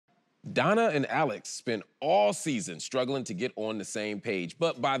Donna and Alex spent all season struggling to get on the same page,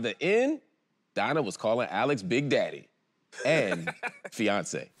 but by the end, Donna was calling Alex Big Daddy and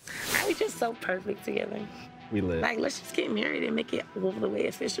fiance. We just so perfect together. We live. Like, let's just get married and make it all the way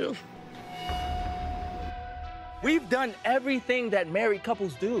official. We've done everything that married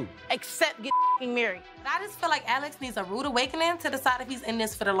couples do. Except get married. I just feel like Alex needs a rude awakening to decide if he's in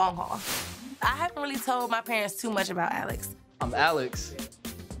this for the long haul. I haven't really told my parents too much about Alex. I'm Alex,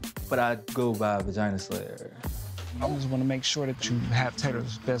 but I go by Vagina Slayer. I just want to make sure that you have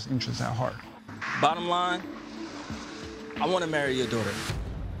Taylor's best interests at heart. Bottom line, I want to marry your daughter.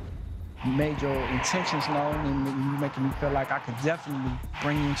 You made your intentions known, and you're making me feel like I could definitely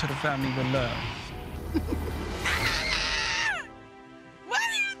bring you into the family with love. What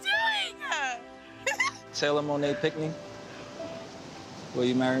are you doing? Taylor Monet Pickney, will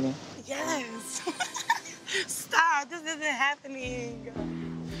you marry me? Yes. Stop, this isn't happening.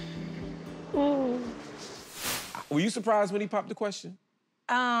 Ooh. Were you surprised when he popped the question?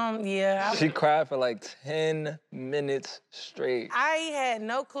 Yeah. She cried for like 10 minutes straight. I had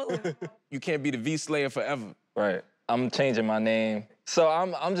no clue. You can't be the V Slayer forever. Right. I'm changing my name. So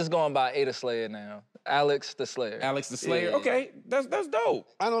I'm just going by Ada Slayer now. Alex the Slayer. Alex the Slayer? Yeah. Okay, that's dope.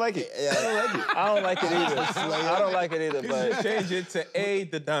 I don't like it. Yeah, I don't like it. I don't like it either. I don't like it either, but... Change it to A,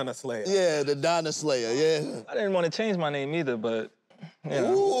 the Donna Slayer. Yeah, the Donna Slayer, yeah. I didn't want to change my name either, but, you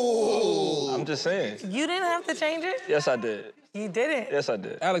know. Ooh. I'm just saying. You didn't have to change it? Yes, I did. You didn't? Yes, I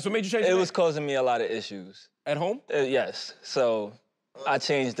did. Alex, what made you change It your was name? causing me a lot of issues. At home? Yes, so I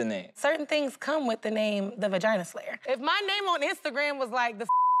changed the name. Certain things come with the name, the Vagina Slayer. If my name on Instagram was like the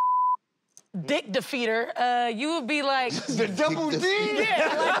Dick Defeater, you would be like... The double D? Yeah,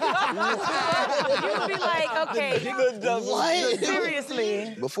 like... you would be like, okay, What?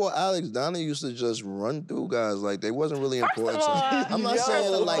 seriously. Before Alex, Donna used to just run through guys like they wasn't really important. of all, I'm not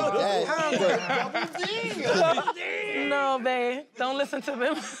saying it like that, No, babe, don't listen to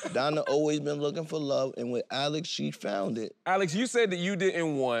them. but Donna always been looking for love, and with Alex, she found it. Alex, you said that you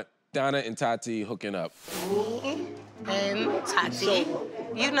didn't want Donna and Tatti hooking up. Me and Tati,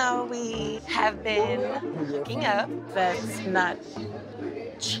 you know, we have been hooking up. That's not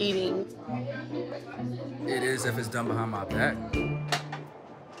cheating. It is if it's done behind my back.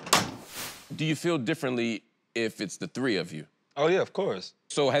 Do you feel differently if it's the three of you? Oh, yeah, of course.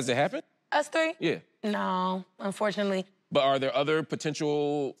 So has it happened? Us three? Yeah. No, unfortunately. But are there other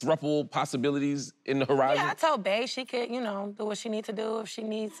potential throuple possibilities in the horizon? Yeah, I told Bae she could, you know, do what she needs to do if she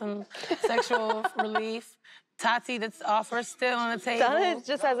needs some sexual relief. Tati, that's offer still on the table. Donna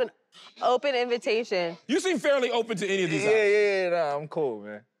just has an open invitation. You seem fairly open to any of these options. Yeah, nah, I'm cool,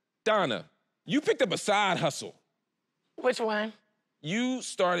 man. Donna, you picked up a side hustle. Which one? You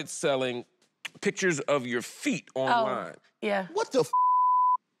started selling pictures of your feet online. Yeah. What the f?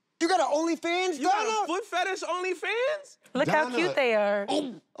 You got an OnlyFans, You got Donna? a foot fetish OnlyFans? Look how cute they are.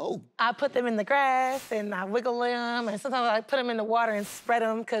 Oh. I put them in the grass and I wiggle them, and sometimes I put them in the water and spread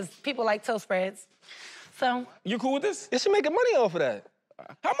them because people like toe spreads. So. You cool with this? Yeah, she making money off of that.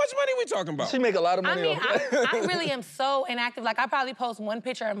 How much money we talking about? She make a lot of money I mean, off of that. I really am so inactive. Like, I probably post one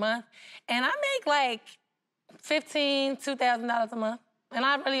picture a month, and I make like $1,500, $2,000 a month. And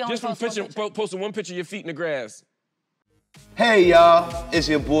I really only Just from post one picture. posting one picture of your feet in the grass. Hey y'all, it's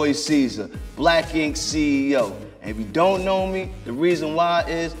your boy Caesar, Black Ink CEO. And if you don't know me, the reason why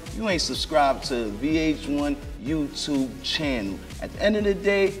is you ain't subscribed to VH1 YouTube channel. At the end of the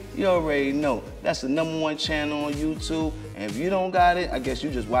day, you already know that's the #1 channel on YouTube. And if you don't got it, I guess you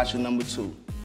just watching #2.